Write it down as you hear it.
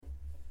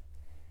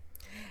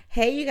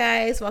Hey, you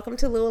guys, welcome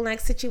to Lou and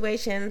Lex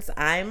Situations.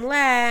 I'm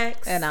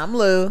Lex. And I'm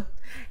Lou.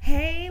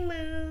 Hey,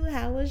 Lou,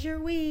 how was your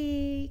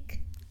week?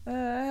 I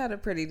had a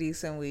pretty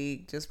decent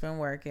week. Just been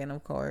working,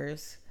 of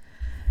course.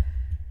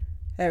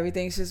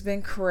 Everything's just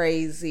been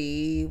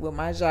crazy with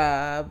my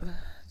job.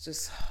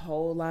 Just a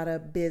whole lot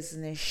of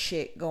business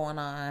shit going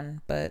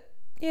on. But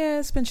yeah,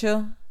 it's been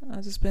chill.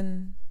 I've just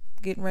been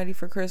getting ready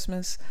for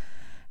Christmas,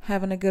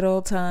 having a good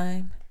old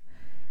time.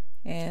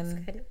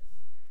 And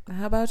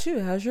how about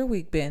you? How's your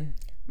week been?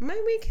 My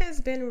week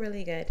has been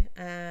really good.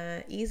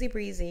 Easy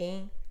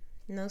breezy.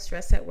 No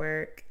stress at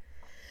work.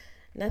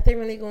 Nothing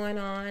really going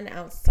on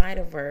outside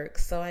of work.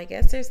 So I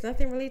guess there's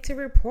nothing really to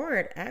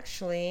report,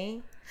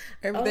 actually.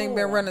 Everything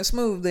been running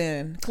smooth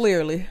then,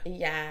 clearly.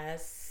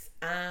 Yes.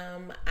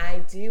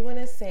 I do want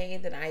to say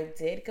that I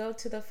did go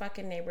to the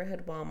fucking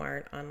neighborhood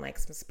Walmart on like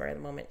some spur of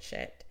the moment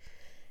shit.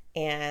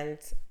 And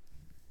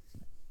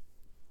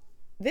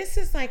this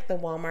is like the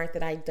Walmart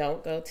that I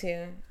don't go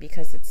to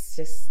because it's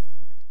just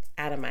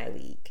out of my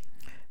league.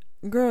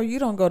 Girl, you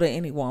don't go to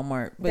any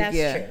Walmart, but That's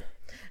yeah.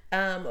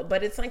 True.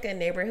 But it's like a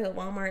neighborhood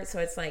Walmart, so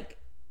it's like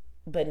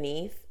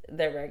beneath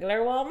the regular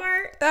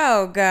Walmart.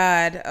 Oh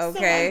God, okay.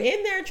 So I'm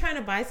in there trying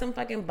to buy some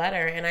fucking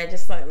butter, and I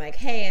just like,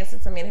 hey,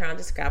 since I'm in here, I'll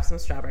just grab some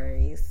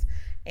strawberries.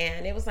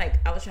 And it was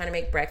like I was trying to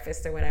make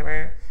breakfast or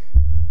whatever.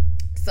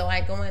 So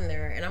I go in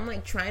there, and I'm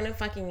like trying to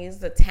fucking use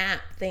the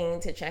tap thing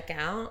to check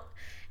out.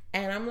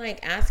 And I'm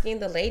like asking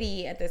the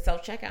lady at the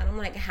self-checkout, I'm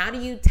like, how do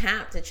you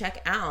tap to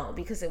check out?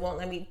 Because it won't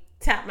let me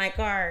tap my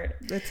card.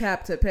 The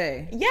tap to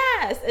pay.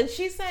 Yes. And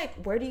she's like,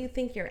 where do you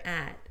think you're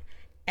at?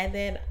 And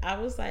then I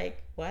was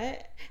like,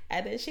 what?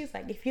 And then she's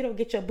like, if you don't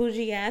get your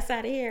bougie ass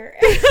out of here.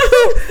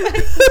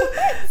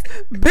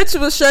 Bitch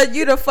will shut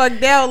you the fuck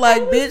down.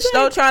 Like, bitch, like,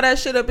 don't try that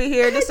shit up in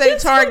here. This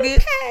ain't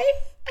Target. I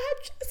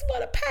just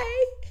want to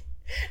pay.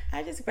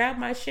 I just grabbed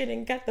my shit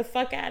and got the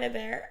fuck out of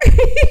there.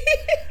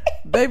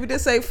 Baby,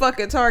 this ain't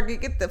fucking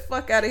Target. Get the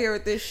fuck out of here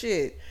with this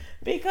shit.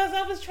 Because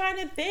I was trying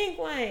to think,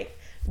 like,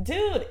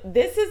 dude,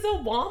 this is a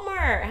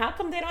Walmart. How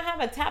come they don't have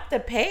a tap to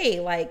pay?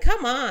 Like,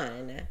 come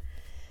on.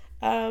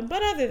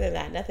 But other than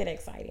that, nothing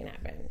exciting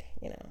happened.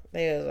 You know, it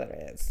is what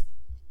it is.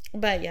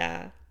 But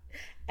yeah.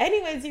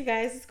 Anyways, you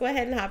guys, let's go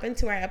ahead and hop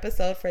into our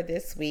episode for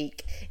this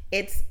week.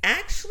 It's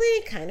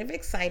actually kind of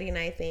exciting,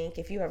 I think,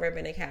 if you've ever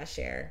been a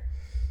cashier.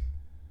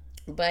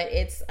 But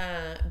it's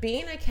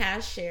being a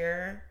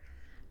cashier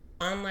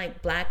on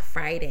like Black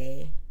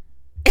Friday.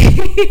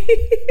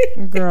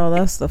 Girl,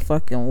 that's the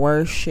fucking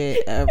worst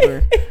shit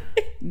ever.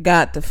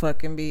 Got to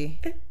fucking be.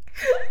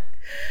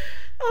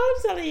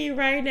 I'm telling you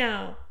right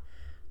now,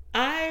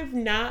 I've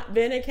not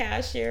been a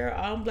cashier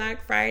on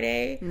Black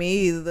Friday.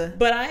 Me either.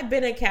 But I've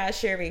been a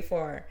cashier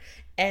before.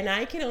 And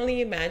I can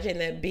only imagine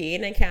that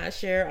being a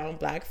cashier on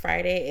Black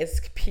Friday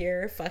is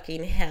pure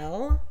fucking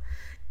hell.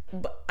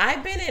 But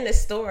I've been in a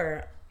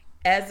store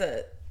as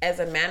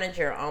a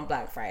manager on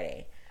Black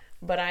Friday.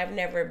 But I've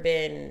never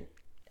been...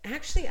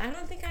 Actually, I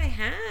don't think I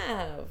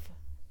have.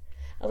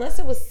 Unless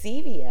it was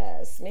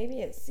CVS. Maybe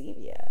it's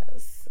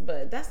CVS.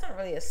 But that's not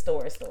really a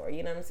store.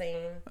 You know what I'm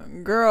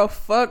saying? Girl,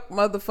 fuck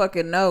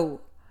motherfucking no.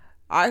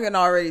 I can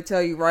already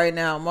tell you right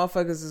now,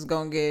 motherfuckers is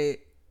gonna get...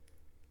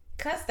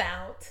 cussed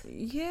out.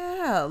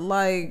 Yeah,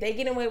 like... they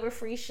get away with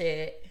free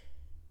shit.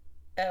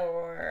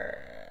 Or...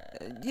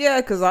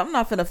 yeah, because I'm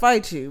not finna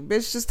fight you.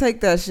 Bitch, just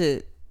take that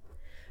shit.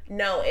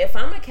 No, if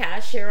I'm a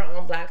cashier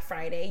on Black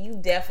Friday, you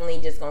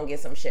definitely just gonna get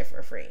some shit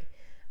for free.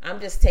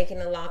 I'm just taking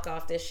the lock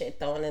off this shit,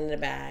 throwing it in the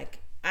bag.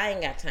 I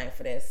ain't got time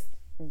for this.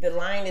 The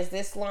line is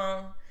this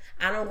long.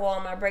 I don't go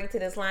on my break till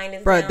this line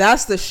is Bro, down.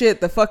 that's the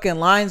shit. The fucking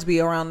lines be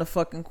around the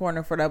fucking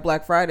corner for that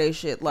Black Friday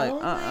shit. Like,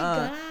 oh my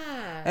gosh.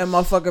 And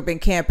motherfucker been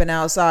camping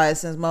outside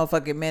since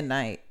motherfucking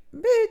midnight.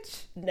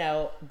 Bitch.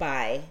 No,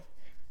 bye.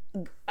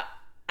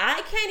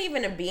 I can't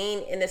even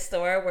be in the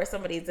store where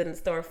somebody's in the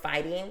store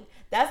fighting.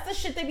 That's the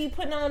shit they be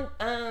putting on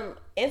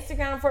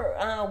Instagram for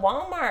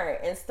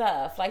Walmart and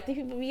stuff. Like, the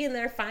people be in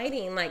there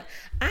fighting. Like,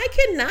 I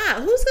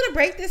cannot. Who's gonna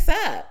break this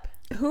up?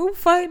 Who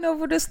fighting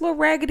over this little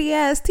raggedy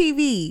ass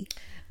TV?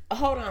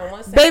 Hold on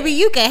 1 second. Baby,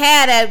 you can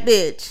have that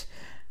bitch.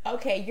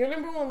 Okay, you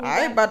remember when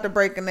I ain't about to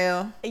break a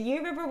nail. You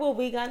remember when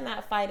we got in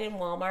that fight in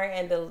Walmart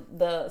and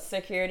the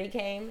security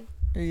came?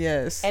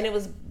 Yes. And it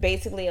was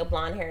basically a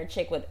blonde haired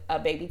chick with a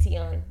baby tee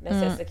on that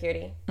said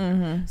security.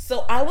 Mm-hmm.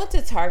 So I went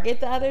to Target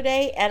the other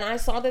day and I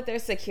saw that their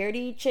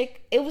security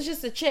chick, it was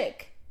just a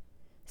chick,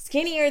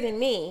 skinnier than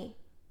me,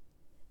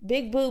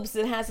 big boobs,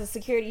 that has a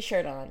security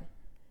shirt on.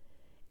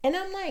 And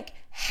I'm like,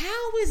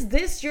 how is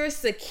this your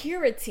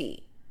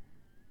security?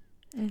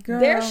 Girl.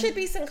 There should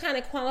be some kind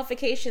of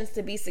qualifications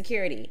to be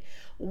security.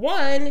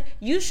 One,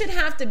 you should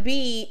have to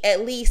be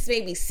at least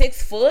maybe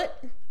 6 foot.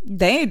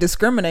 They ain't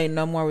discriminating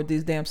no more with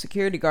these damn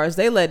security guards.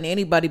 They letting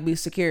anybody be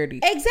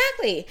security.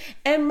 Exactly.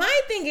 And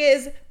my thing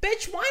is,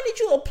 bitch, why did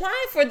you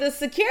apply for the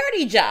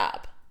security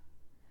job?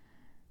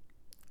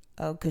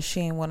 Oh, because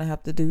she ain't want to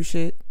have to do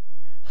shit.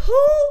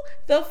 Who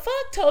the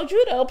fuck told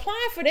you to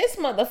apply for this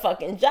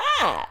motherfucking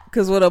job?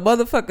 Because when a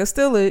motherfucker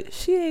steal it,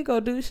 she ain't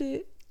gonna do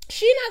shit.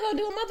 She not gonna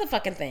do a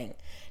motherfucking thing.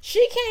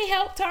 She can't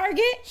help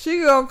Target.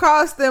 She gonna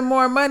cost them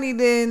more money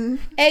than...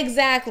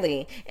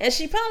 Exactly. And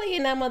she probably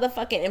in that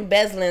motherfucking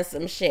embezzling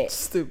some shit.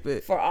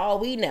 Stupid. For all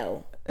we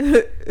know.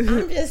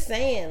 I'm just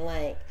saying,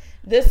 like,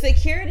 the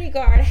security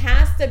guard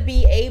has to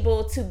be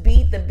able to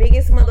beat the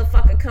biggest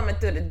motherfucker coming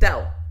through the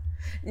door.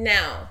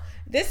 Now,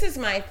 this is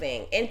my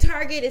thing. In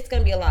Target, it's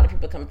going to be a lot of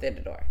people coming through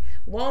the door.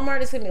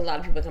 Walmart, it's going to be a lot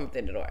of people coming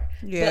through the door.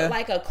 Yeah. But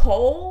like a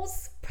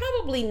Kohl's,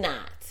 probably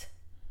not.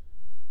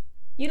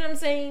 You know what I'm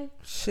saying?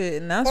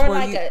 Shit, and that's or where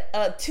like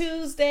a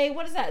Tuesday.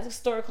 What is that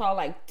store called?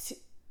 Like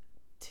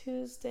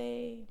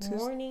Tuesday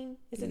morning?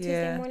 Is it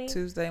Tuesday morning?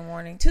 Tuesday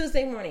morning.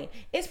 Tuesday morning.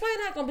 It's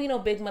probably not gonna be no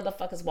big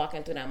motherfuckers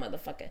walking through that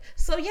motherfucker.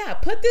 So yeah,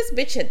 put this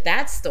bitch at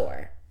that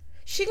store.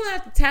 She gonna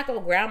have to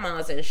tackle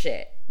grandmas and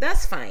shit.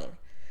 That's fine.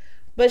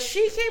 But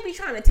she can't be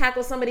trying to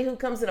tackle somebody who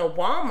comes in a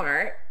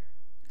Walmart.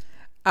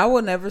 I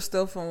would never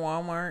steal from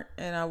Walmart,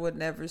 and I would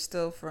never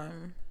steal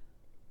from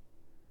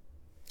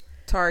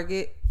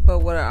Target. But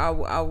what I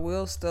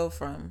will steal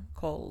from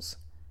Kohl's,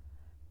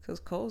 because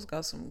Kohl's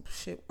got some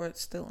shit worth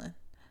stealing.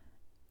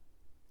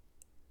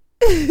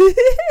 Okay,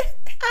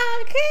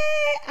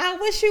 I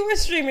wish you were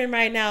streaming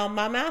right now.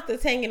 My mouth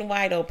is hanging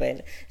wide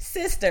open.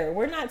 Sister,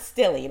 we're not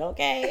stealing,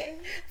 okay?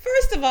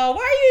 First of all,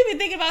 why are you even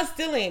thinking about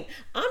stealing?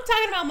 I'm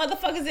talking about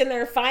motherfuckers in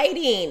there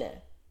fighting.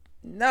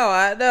 No,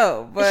 I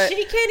know, but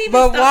she can't even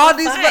stop while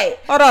the fight.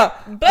 Hold on,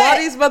 while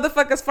these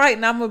motherfuckers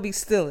fighting, I'm gonna be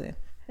stealing.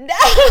 No.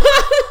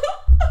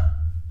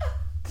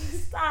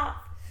 Stop,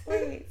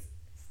 please,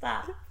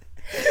 stop.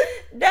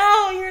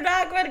 No, you're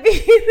not going to be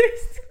either.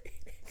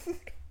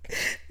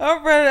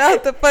 I'm running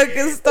out the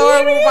fucking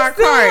store with my cart.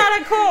 What are you stealing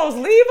out of Kohl's?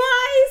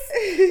 Levi's?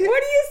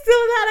 What are you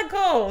stealing out of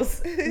Kohl's?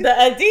 The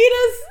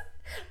Adidas?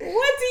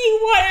 What do you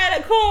want out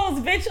of Kohl's,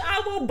 bitch?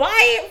 I will buy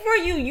it for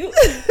you.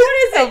 What is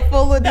it? A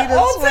full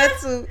Adidas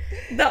sweatsuit.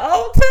 The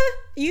Ulta?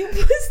 You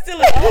steal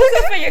an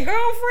Ulta for your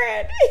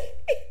girlfriend?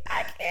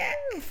 I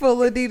can't. Full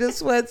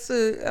Adidas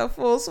sweatsuit. A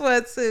full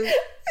sweatsuit.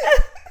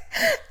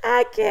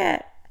 I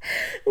can't.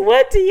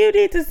 What do you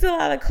need to steal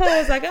out of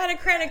Kohl's? I got a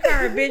credit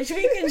card, bitch.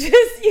 We can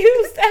just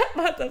use that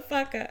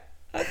motherfucker.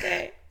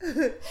 Okay?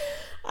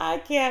 I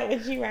can't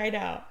with you right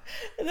now.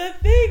 The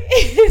thing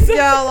is...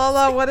 Y'all, all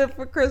I wanted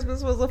for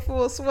Christmas was a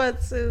full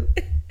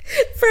sweatsuit.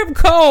 From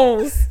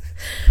Kohl's.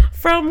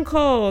 From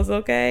Kohl's,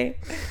 okay?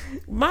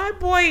 My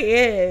point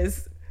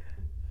is,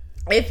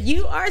 if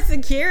you are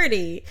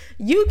security,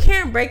 you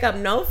can't break up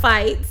no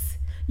fights.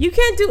 You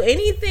can't do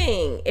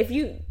anything if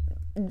you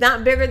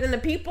not bigger than the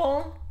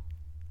people.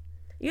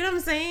 You know what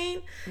I'm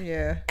saying?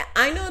 Yeah.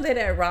 I know that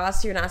at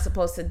Ross, you're not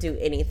supposed to do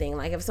anything.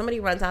 Like, if somebody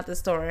runs out the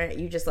store,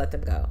 you just let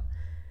them go.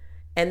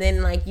 And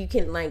then, like, you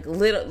can, like,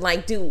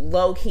 do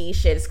low-key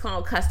shit. It's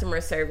called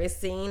customer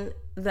servicing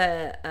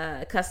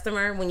the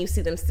customer. When you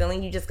see them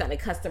stealing, you just got to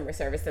customer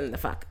service them the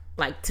fuck,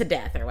 like, to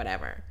death or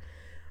whatever.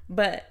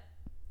 But,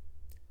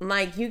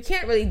 like, you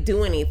can't really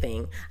do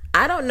anything.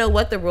 I don't know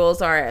what the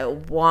rules are at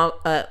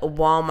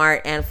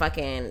Walmart and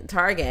fucking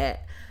Target.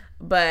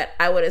 But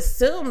I would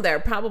assume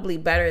they're probably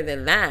better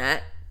than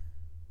that,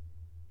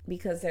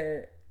 because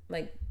they're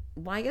like,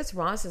 well, I guess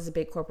Ross is a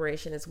big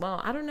corporation as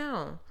well. I don't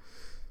know.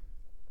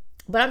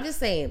 But I'm just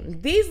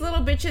saying, these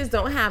little bitches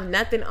don't have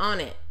nothing on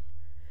it.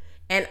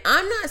 And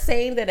I'm not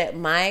saying that at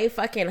my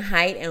fucking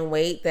height and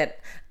weight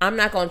that I'm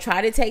not going to try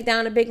to take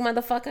down a big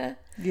motherfucker.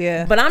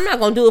 Yeah. But I'm not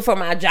going to do it for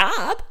my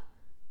job.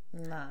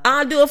 Nah.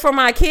 I'll do it for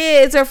my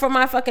kids or for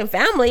my fucking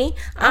family.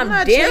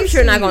 I'm damn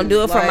sure not gonna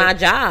do it for my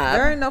job.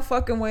 There ain't no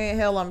fucking way in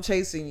hell I'm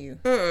chasing you.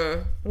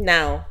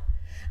 No.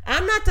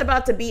 I'm not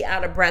about to be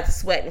out of breath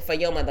sweating for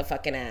your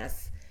motherfucking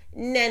ass.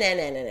 No.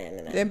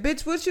 And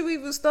bitch, what you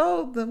even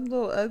stole? Them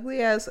little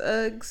ugly ass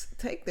Uggs.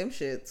 Take them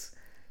shits.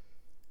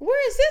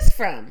 Where is this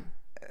from?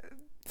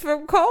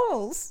 From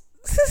Kohl's.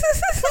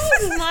 Kohl's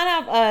does not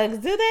have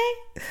Uggs, do they?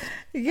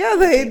 Yeah,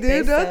 they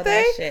do, don't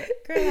they?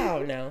 Shit. Girl, I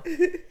don't know.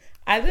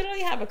 I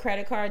literally have a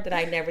credit card that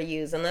I never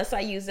use unless I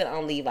use it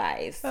on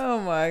Levi's. Oh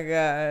my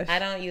gosh. I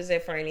don't use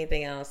it for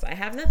anything else. I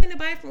have nothing to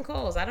buy from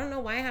Kohl's. I don't know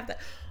why I have to.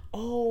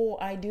 Oh,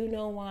 I do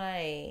know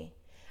why.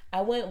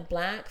 I went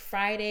Black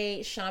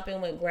Friday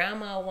shopping with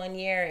grandma one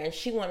year and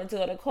she wanted to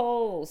go to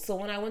Kohl's. So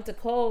when I went to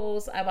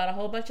Kohl's, I bought a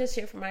whole bunch of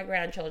shit for my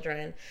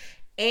grandchildren.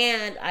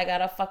 And I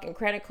got a fucking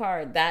credit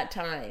card that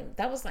time.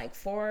 That was like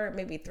 4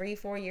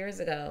 years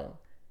ago.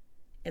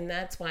 And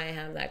that's why I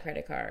have that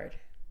credit card.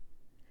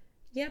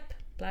 Yep.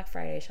 Black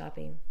Friday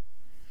shopping.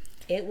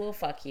 It will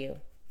fuck you.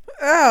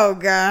 Oh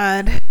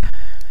God.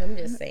 I'm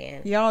just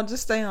saying. Y'all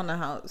just stay in the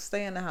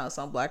house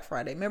on Black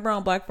Friday. Remember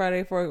on Black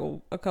Friday for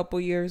a couple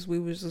years we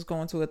was just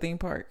going to a theme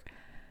park.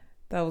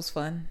 That was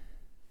fun.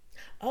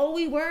 Oh,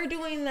 we were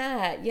doing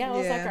that. Yeah, it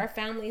was like our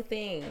family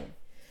thing.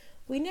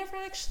 We never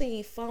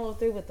actually followed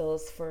through with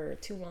those for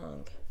too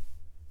long.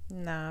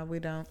 Nah, we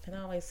don't. It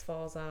always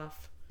falls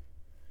off.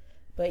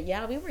 But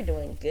yeah, we were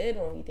doing good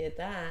when we did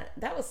that.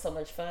 That was so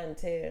much fun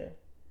too.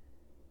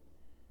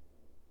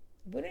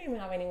 We don't even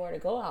have anywhere to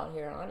go out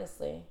here,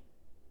 honestly.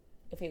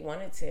 If we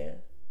wanted to,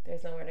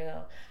 there's nowhere to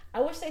go.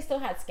 I wish they still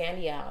had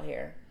Scandia out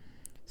here.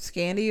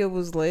 Scandia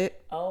was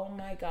lit. Oh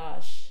my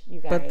gosh,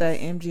 you guys. But that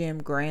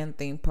MGM Grand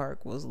theme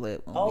park was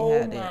lit when we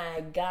had it. Oh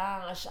my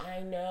gosh, I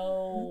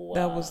know.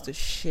 That was the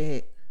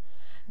shit.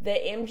 The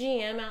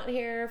MGM out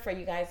here, for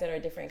you guys that are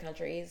different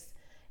countries,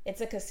 it's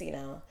a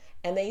casino.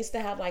 And they used to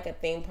have like a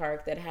theme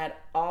park that had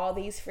all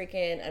these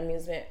freaking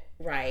amusement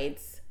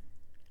rides.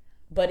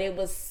 But it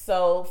was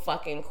so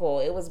fucking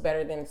cool. It was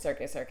better than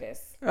Circus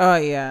Circus. Oh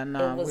yeah,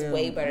 no. It was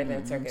way better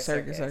than Circus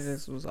Circus. Circus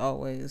Circus was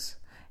always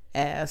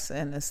ass,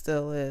 and it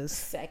still is.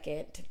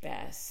 Second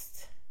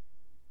best.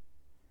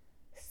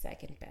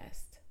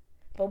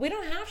 But we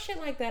don't have shit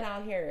like that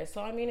out here.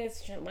 So I mean,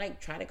 it's like,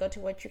 try to go to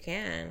what you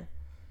can.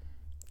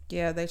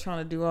 Yeah, they trying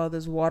to do all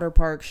this water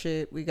park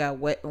shit. We got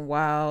Wet and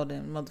Wild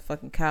and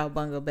motherfucking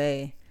Cowabunga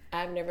Bay.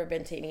 I've never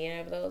been to any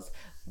of those,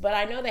 but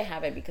I know they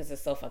have it because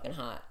it's so fucking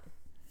hot.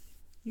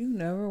 You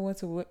never went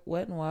to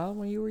Wet and Wild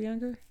when you were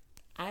younger?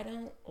 I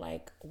don't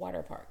like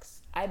water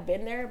parks. I've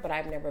been there, but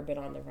I've never been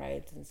on the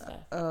rides and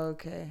stuff.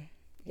 Okay.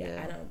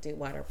 Yeah, I don't do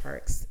water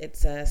parks.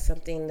 It's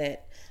something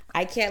that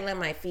I can't let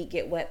my feet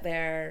get wet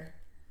there.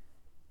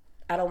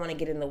 I don't want to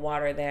get in the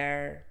water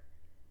there.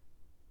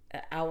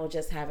 I will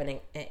just have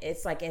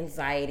it's like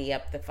anxiety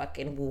up the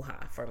fucking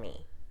woo-ha for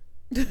me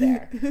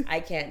there. I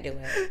can't do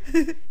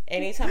it.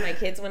 Anytime my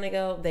kids want to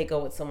go, they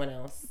go with someone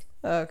else.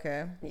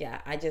 Okay.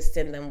 Yeah, I just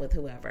send them with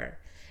whoever.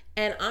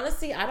 And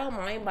honestly, I don't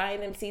mind buying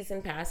them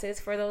season passes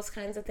for those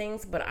kinds of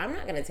things, but I'm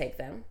not going to take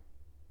them.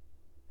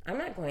 I'm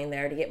not going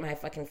there to get my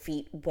fucking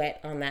feet wet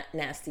on that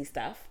nasty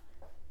stuff.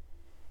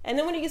 And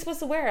then what are you supposed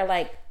to wear?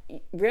 Like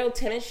real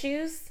tennis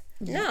shoes?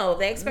 No,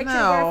 they expect you to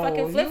wear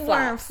fucking flip-flops. You're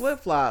wearing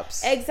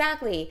flip-flops.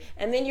 Exactly.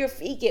 And then your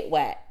feet get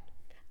wet.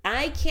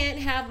 I can't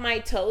have my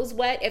toes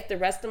wet if the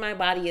rest of my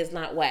body is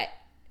not wet.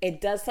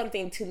 It does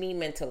something to me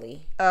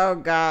mentally. Oh,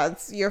 God.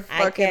 You're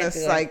fucking a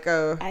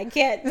psycho. I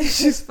can't.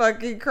 She's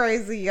fucking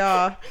crazy,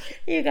 y'all.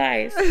 You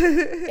guys,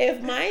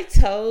 if my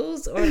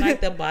toes or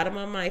like the bottom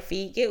of my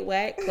feet get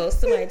wet close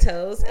to my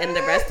toes and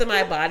the rest of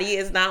my body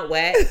is not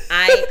wet,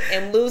 I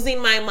am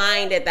losing my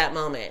mind at that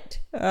moment.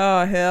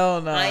 Oh,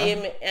 hell no. I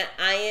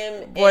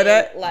am. Boy,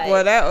 that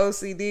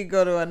OCD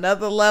go to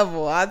another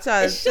level. I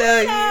try to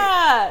tell you.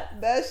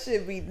 That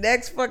should be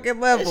next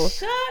fucking level.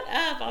 Shut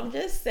up. I'm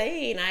just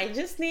saying. I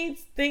just need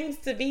things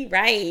to be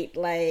right.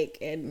 Like,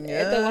 and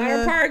at the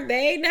water park,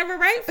 they ain't never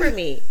right for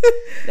me.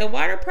 The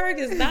water park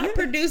is not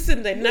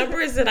producing the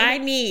numbers that I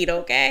need,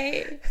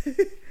 okay? Bitch,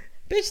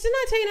 didn't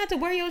I tell you not to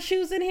wear your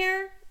shoes in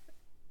here?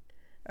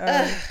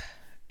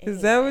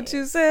 Is that what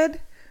you said?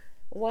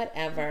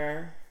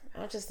 Whatever.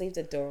 I'll just leave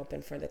the door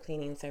open for the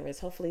cleaning service.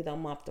 Hopefully they'll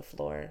mop the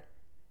floor.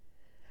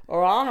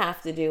 Or I'll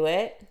have to do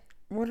it.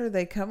 What, are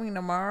they coming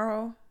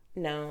tomorrow?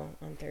 No,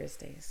 on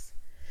Thursdays.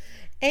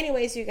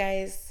 Anyways, you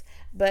guys.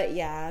 But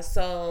yeah,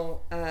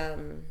 so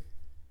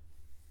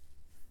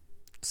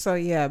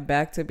yeah,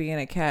 back to being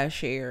a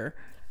cashier.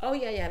 Oh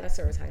yeah, that's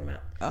what we're talking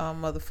about.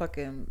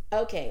 Motherfucking.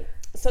 Okay,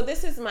 so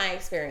this is my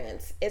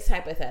experience. It's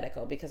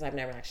hypothetical because I've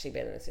never actually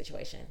been in a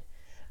situation.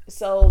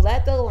 So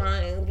let the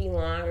line be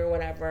long or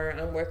whatever.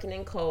 I'm working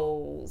in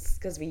Kohl's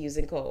because we're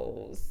using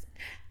Kohl's.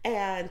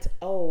 And,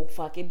 oh,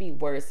 fuck, it'd be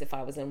worse if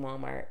I was in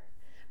Walmart.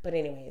 But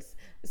anyways,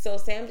 so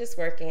say I'm just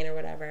working or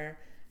whatever.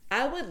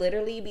 I would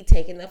literally be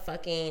taking the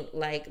fucking,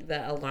 like,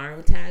 the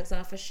alarm tags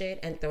off of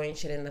shit and throwing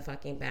shit in the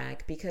fucking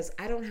bag because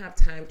I don't have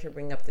time to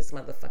bring up this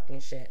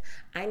motherfucking shit.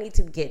 I need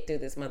to get through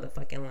this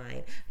motherfucking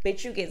line.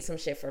 Bitch, you get some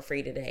shit for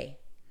free today.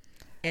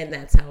 And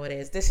that's how it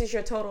is. This is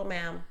your total,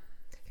 ma'am.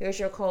 Here's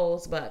your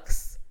Kohl's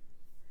bucks.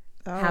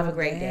 Oh, have a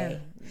great day.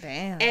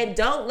 Damn. And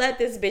don't let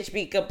this bitch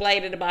be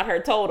complaining about her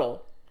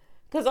total.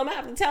 Because I'm going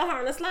to have to tell her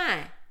on the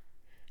slide.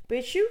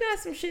 Bitch, you got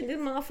some shit in this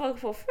motherfucker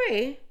for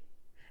free.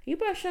 You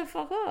better shut the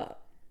fuck up.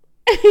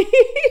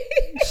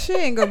 She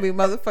ain't going to be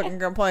motherfucking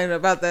complaining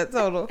about that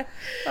total.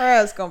 Her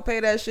ass going to pay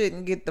that shit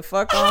and get the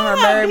fuck on her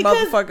merry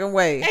motherfucking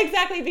way.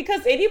 Exactly.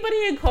 Because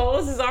anybody in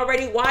Kohl's is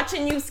already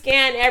watching you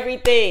scan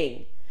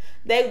everything.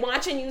 They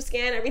watching you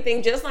scan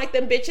everything just like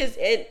them bitches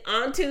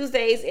on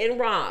Tuesdays in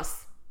Ross.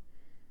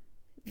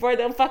 For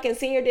them fucking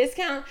senior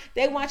discount,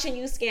 they watching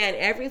you scan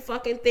every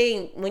fucking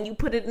thing when you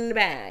put it in the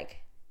bag.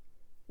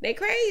 They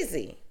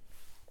crazy.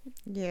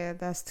 Yeah,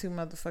 that's too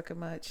motherfucking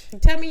much.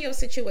 Tell me your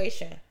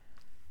situation.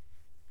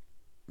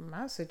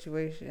 I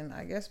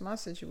guess my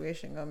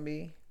situation gonna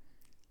be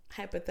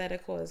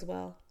hypothetical as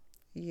well.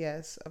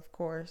 Yes, of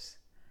course.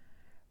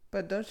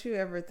 But don't you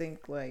ever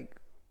think, like,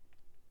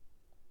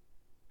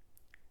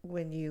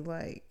 when you,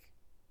 like,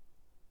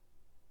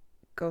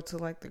 go to,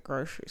 like, the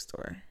grocery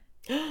store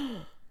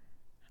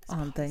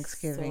on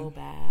Thanksgiving, so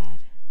bad.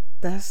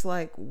 That's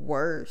like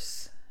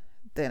worse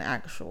than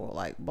actual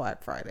like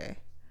Black Friday,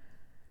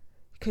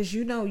 because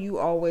you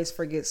always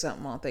forget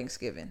something on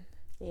Thanksgiving.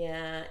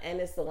 Yeah,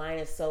 and the line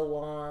is so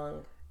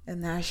long,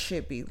 and that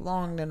shit be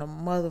long than a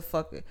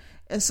motherfucker.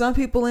 And some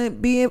people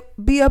ain't be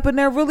up in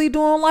there really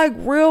doing like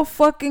real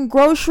fucking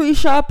grocery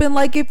shopping.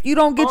 Like, if you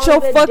don't get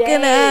your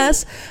fucking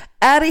ass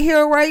out of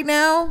here right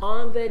now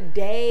on the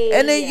day,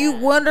 and then you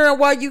wondering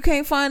why you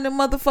can't find the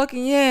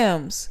motherfucking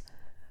yams.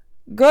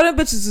 Girl, them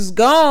bitches is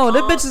gone.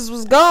 Them bitches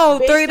was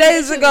gone 3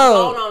 days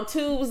ago. Gone on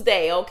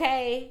Tuesday,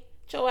 okay?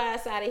 Get your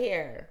ass out of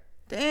here.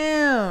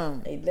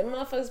 Damn. Hey, them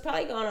motherfuckers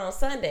probably gone on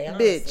Sunday,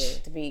 honestly,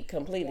 bitch. To be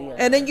completely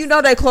honest. And then you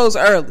know they close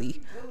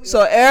early.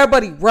 So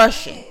everybody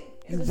rushing.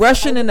 You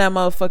rushing in that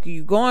motherfucker.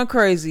 You going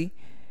crazy.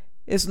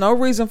 It's no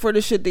reason for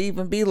this shit to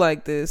even be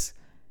like this.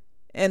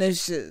 And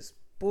it's just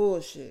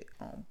bullshit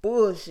on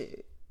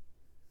bullshit.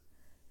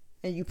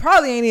 And you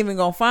probably ain't even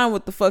gonna find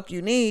what the fuck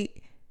you need.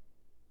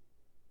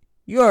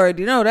 You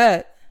already know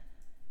that.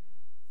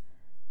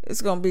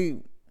 It's gonna be,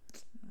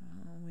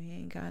 we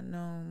ain't got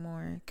no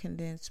more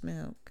condensed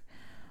milk.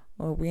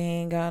 Or we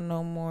ain't got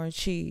no more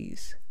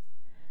cheese.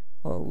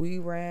 Or we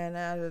ran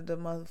out of the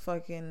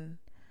motherfucking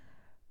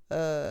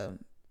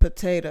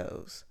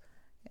potatoes.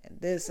 And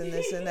this and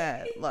this and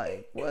that.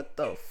 Like, what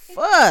the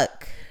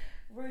fuck?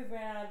 We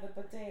ran out of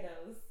the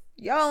potatoes.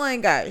 Y'all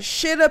ain't got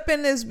shit up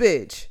in this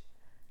bitch.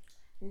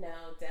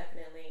 No,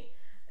 definitely.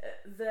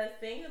 The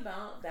thing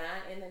about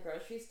that in the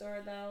grocery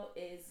store, though,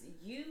 is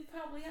you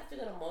probably have to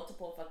go to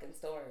multiple fucking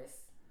stores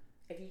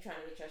if you're trying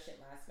to get your shit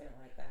last minute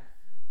like that.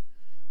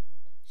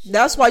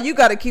 That's why you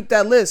got to keep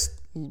that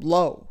list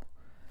low.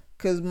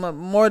 Because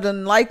more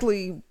than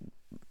likely,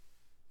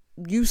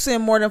 you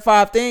send more than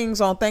 5 things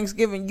on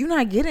Thanksgiving, you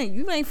ain't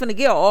finna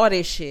get all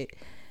this shit.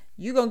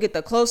 You gonna get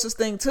the closest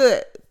thing to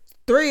it.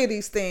 3 of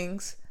these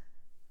things.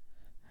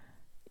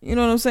 You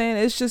know what I'm saying?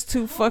 It's just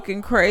too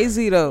fucking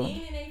crazy, though.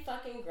 Being in a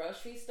fucking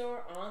grocery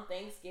store on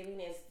Thanksgiving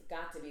has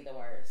got to be the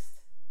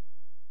worst.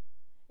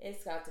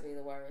 It's got to be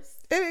the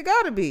worst. It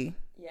gotta be.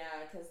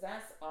 Yeah, because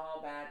that's all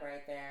bad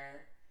right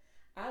there.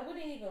 I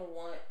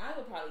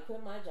would probably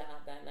quit my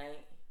job that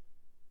night.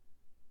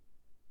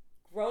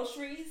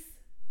 Groceries?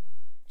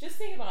 Just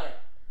think about it.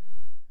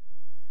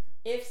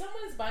 If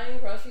someone's buying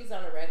groceries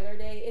on a regular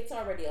day, it's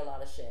already a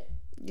lot of shit.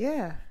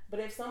 Yeah. But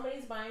if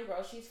somebody's buying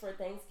groceries for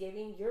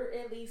Thanksgiving, you're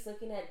at least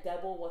looking at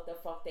double what the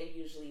fuck they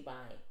usually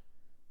buy.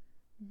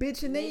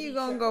 Bitch, and then you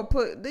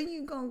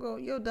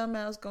gonna your dumb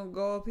ass gonna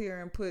go up here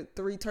and put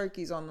 3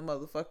 turkeys on the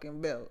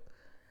motherfucking belt.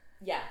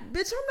 Yeah.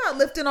 Bitch, I'm not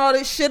lifting all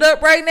this shit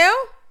up right now.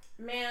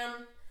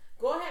 Ma'am,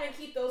 go ahead and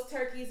keep those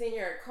turkeys in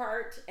your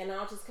cart, and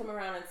I'll just come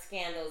around and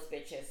scan those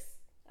bitches.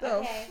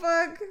 Okay. The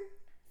fuck?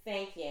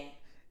 Thank you.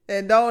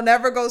 And don't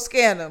ever go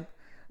scan them.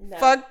 No.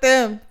 Fuck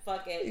them.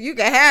 Fuck it. You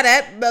can have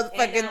that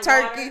motherfucking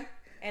turkey.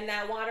 And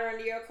that water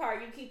under your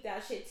car, you keep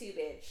that shit too,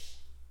 bitch.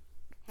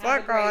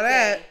 Fuck all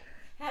that. Day.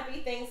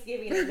 Happy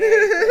Thanksgiving and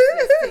Merry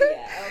Christmas to you,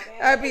 okay?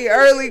 Happy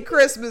early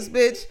Christmas,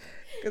 bitch.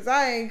 Because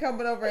I ain't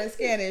coming over and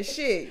scanning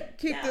shit.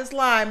 Keep this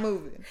line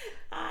moving.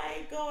 I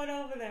ain't going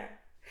over there.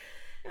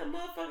 And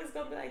motherfuckers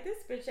gonna be like, this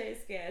bitch ain't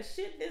scared.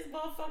 Shit in this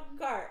motherfucking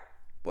cart.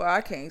 Well,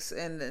 I can't.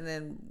 And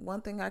then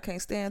one thing I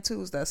can't stand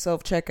too is that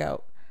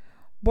self-checkout.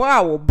 Boy,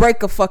 I will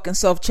break a fucking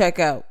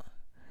self-checkout.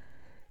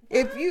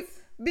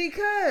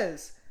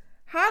 Because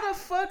how the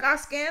fuck I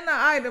scan the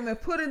item and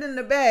put it in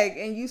the bag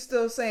and you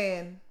still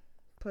saying,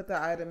 put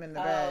the item in the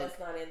bag. Oh, it's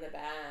not in the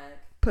bag.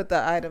 Put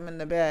the item in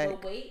the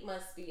bag. The weight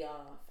must be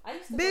off. I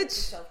used to work the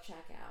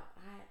self-checkout.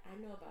 I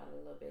know about it a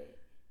little bit.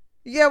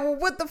 Yeah, well,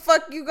 what the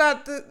fuck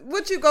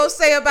what you gonna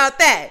say about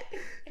that?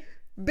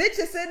 Bitch,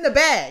 it's in the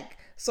bag.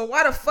 So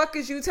why the fuck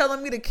is you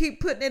telling me to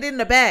keep putting it in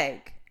the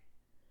bag?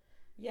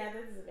 Yeah,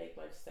 that doesn't make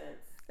much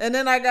sense. And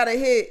then I gotta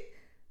hit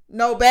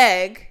no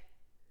bag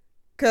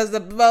because the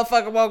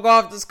motherfucker won't go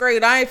off the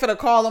screen. I ain't finna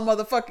call a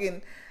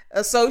motherfucking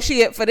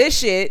associate for this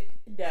shit.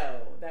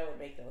 No, that would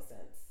make no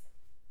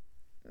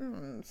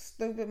sense.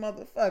 Stupid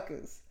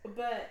motherfuckers.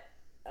 But,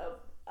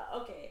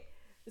 okay.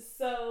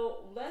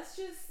 So, let's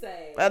just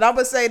say... And I'm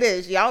gonna say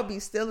this. Y'all be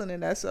stealing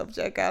in that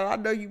self-checkout. I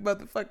know you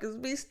motherfuckers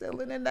be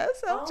stealing in that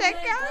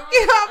self-checkout.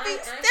 Y'all be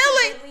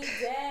stealing.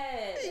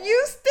 Dead.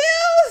 You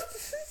still...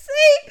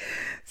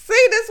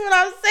 See, this what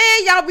I'm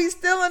saying? Y'all be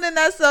stealing in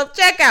that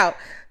self-checkout.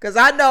 Because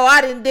I know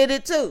I did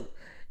it too.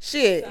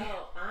 Shit.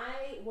 So,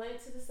 I went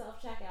to the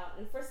self-checkout.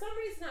 And for some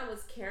reason, I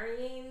was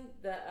carrying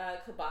the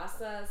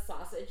kielbasa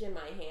sausage in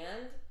my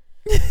hand.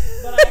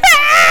 But I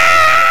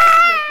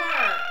in the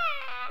car.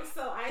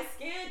 So I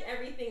scanned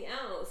everything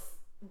else,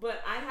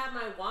 but I had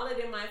my wallet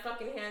in my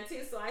fucking hand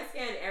too. So I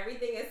scanned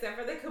everything except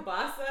for the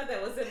kielbasa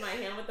that was in my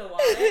hand with the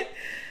wallet.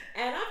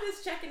 And I'm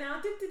just checking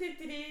out.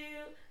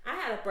 I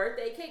had a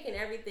birthday cake and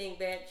everything,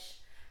 bitch.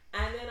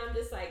 And then I'm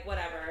just like,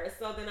 whatever.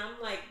 So then I'm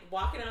like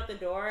walking out the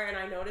door and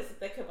I notice that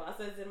the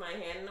kielbasa is in my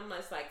hand. And I'm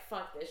just like,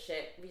 fuck this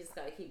shit. We just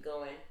gotta keep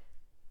going.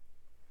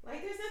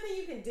 Like, there's nothing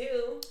you can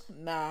do.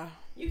 Nah.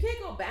 You can't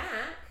go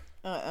back.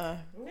 No,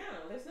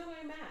 there's no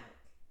going back.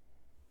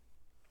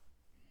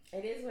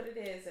 It is what it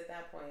is at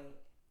that point.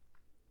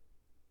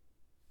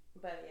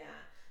 But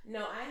yeah.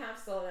 No, I have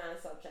stolen on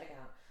a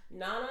self-checkout.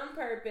 Not on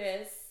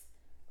purpose,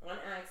 on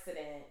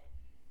accident.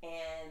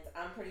 And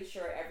I'm pretty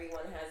sure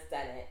everyone has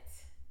done it.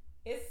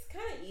 It's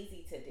kind of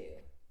easy to do.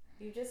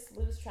 You just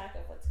lose track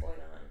of what's going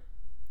on.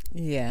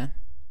 Yeah.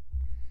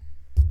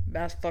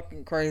 That's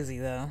fucking crazy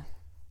though.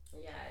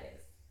 Yeah, it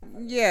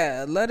is.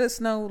 Yeah, let us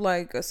know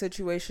like a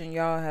situation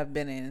y'all have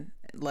been in,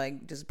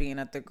 like just being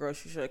at the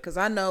grocery store. Because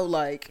I know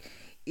like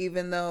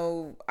even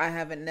though I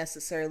haven't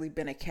necessarily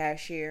been a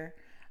cashier,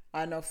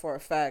 I know for a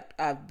fact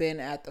I've been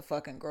at the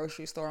fucking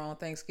grocery store on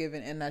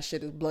Thanksgiving, and that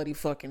shit is bloody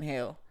fucking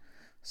hell.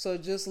 So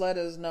just let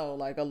us know,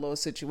 like, a little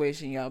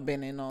situation y'all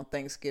been in on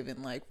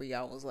Thanksgiving, like, where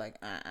y'all was like,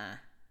 yeah.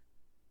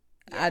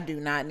 I do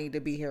not need to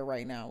be here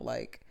right now.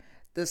 Like,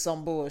 this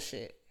some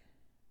bullshit.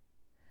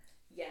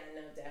 Yeah,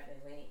 no,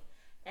 definitely.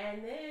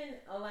 And then,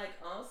 like,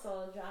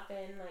 also drop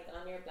in, like,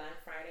 on your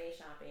Black Friday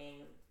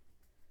shopping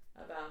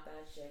about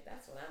that shit.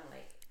 That's what I'm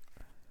like.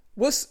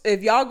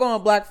 If y'all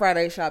going Black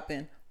Friday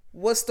shopping,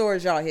 what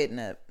stores y'all hitting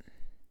up?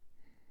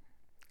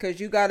 Cause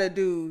you gotta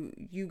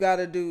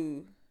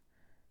do.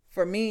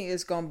 For me,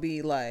 it's gonna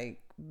be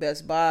like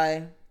Best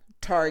Buy,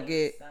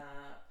 Target.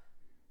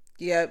 GameStop.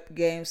 Yep,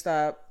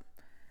 GameStop.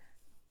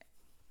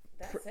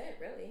 That's it,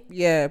 really.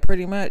 Yeah,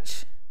 pretty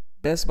much.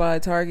 Best Buy,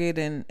 Target,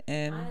 and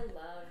I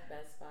love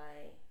Best Buy.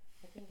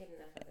 I can't get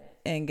enough of it.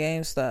 And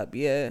GameStop,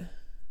 yeah.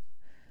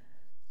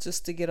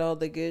 Just to get all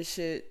the good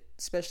shit,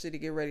 especially to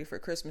get ready for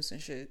Christmas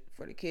and shit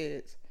for the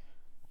kids.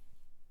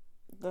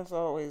 That's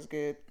always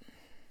good.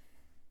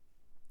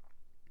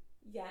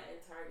 Yeah, and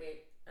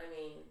Target, I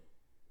mean,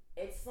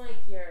 it's like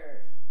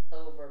your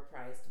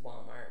overpriced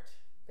Walmart,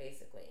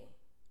 basically.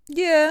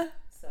 Yeah.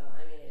 So,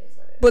 I mean, it is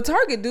what it is. But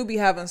Target do be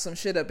having some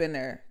shit up in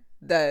there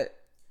that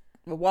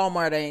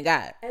Walmart ain't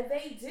got. And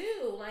they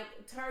do.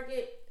 Like,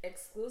 Target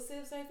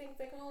exclusives, I think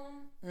they call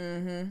them.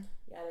 Mm-hmm.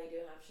 Yeah, they do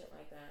have shit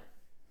like that.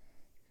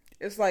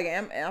 It's like,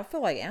 I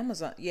feel like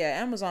Amazon.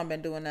 Yeah, Amazon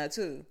been doing that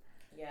too.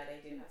 Yeah,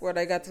 they do have where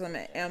they got some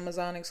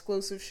Amazon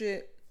exclusive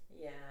shit.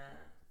 Yeah.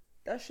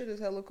 That shit is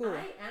hella cool.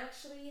 I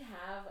actually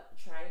have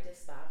tried to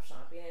stop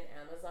shopping at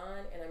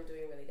Amazon, and I'm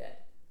doing really good.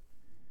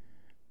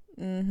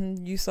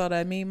 Mm-hmm. You saw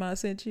that meme I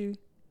sent you?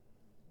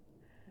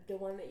 The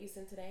one that you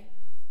sent today?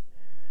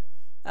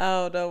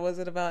 Oh, no. Was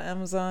it about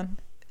Amazon?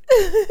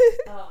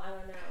 Oh, I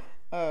don't know.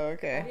 Oh,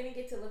 okay. I didn't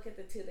get to look at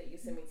the two that you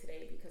sent me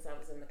today because I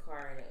was in the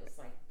car, and it was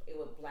like, it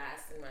would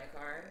blast in my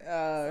car.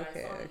 Oh, so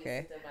okay, I saw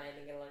okay. But I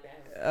didn't get to look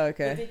at it.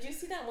 Okay. But did you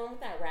see that one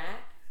with that rat?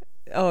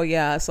 Oh,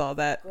 yeah, I saw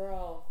that.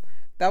 Girl.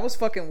 That was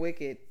fucking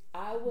wicked.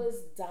 I was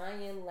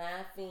dying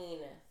laughing.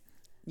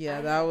 Yeah,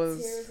 I that had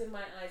was... tears in my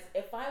eyes.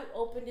 If I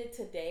opened it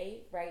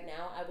today, right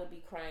now, I would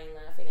be crying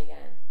laughing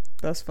again.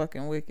 That's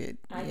fucking wicked.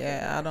 I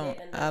don't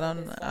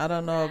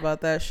know rat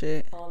about that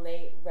shit. On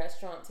the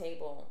restaurant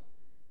table.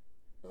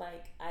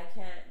 Like, I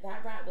can't.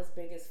 That rat was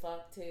big as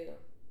fuck, too.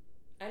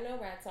 I know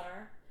rats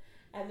are.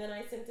 And then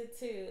I sent it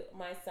to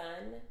my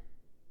son.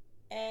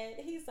 And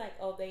he's like,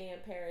 oh, they in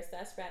Paris.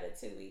 That's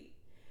Ratatouille.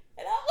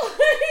 And I'm like,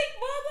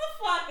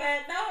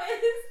 motherfucker. No,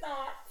 it is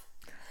not.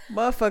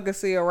 Motherfucker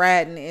see a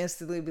rat and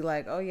instantly be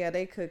like, oh, yeah,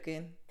 they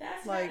cooking.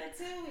 That's like,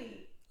 Ratatouille.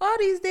 All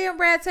these damn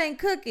rats ain't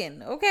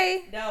cooking,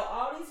 okay? No,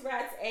 all these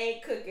rats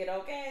ain't cooking,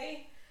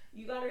 okay?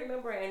 You gotta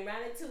remember, in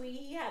Ratatouille,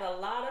 he had a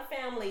lot of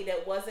family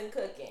that wasn't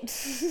cooking. Okay?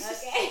 This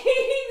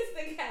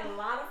nigga had a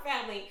lot of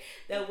family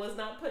that was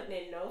not putting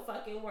in no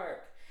fucking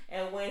work.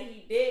 And when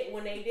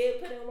they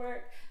did put in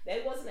work,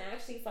 they wasn't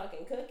actually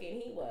fucking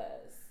cooking. He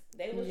was.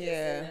 They was just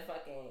in the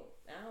fucking,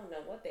 I don't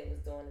know what they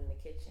was doing in the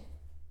kitchen.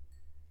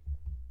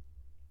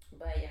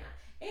 But yeah.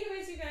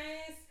 Anyways, you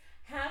guys,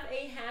 have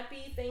a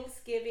happy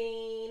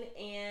Thanksgiving,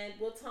 and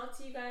we'll talk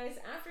to you guys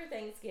after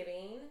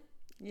Thanksgiving.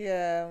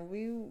 Yeah,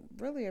 we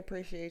really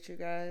appreciate you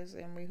guys,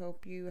 and we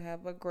hope you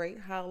have a great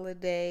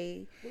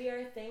holiday. We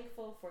are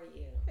thankful for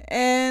you.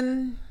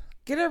 And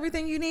get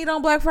everything you need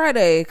on Black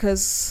Friday,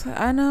 because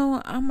I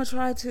know I'm going to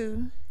try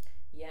to.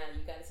 Yeah,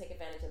 you got to take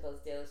advantage of those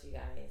deals, you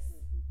guys.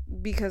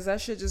 Because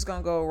that shit just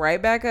going to go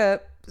right back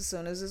up as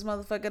soon as this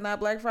motherfucker not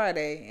Black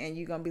Friday, and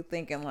you're going to be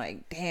thinking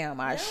like, damn,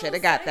 I should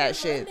have got that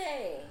shit.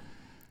 Monday.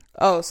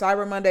 Oh,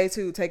 Cyber Monday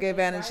too. Take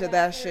advantage right of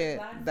that after shit.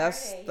 Black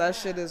Friday, That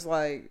shit is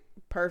like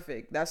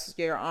perfect. That's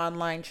your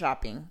online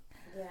shopping.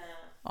 Yeah.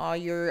 All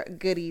your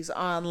goodies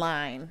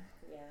online.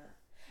 Yeah.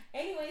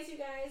 Anyways, you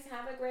guys,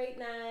 have a great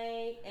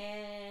night,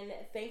 and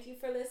thank you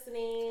for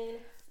listening.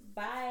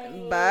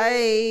 Bye.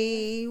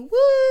 Bye. Woo.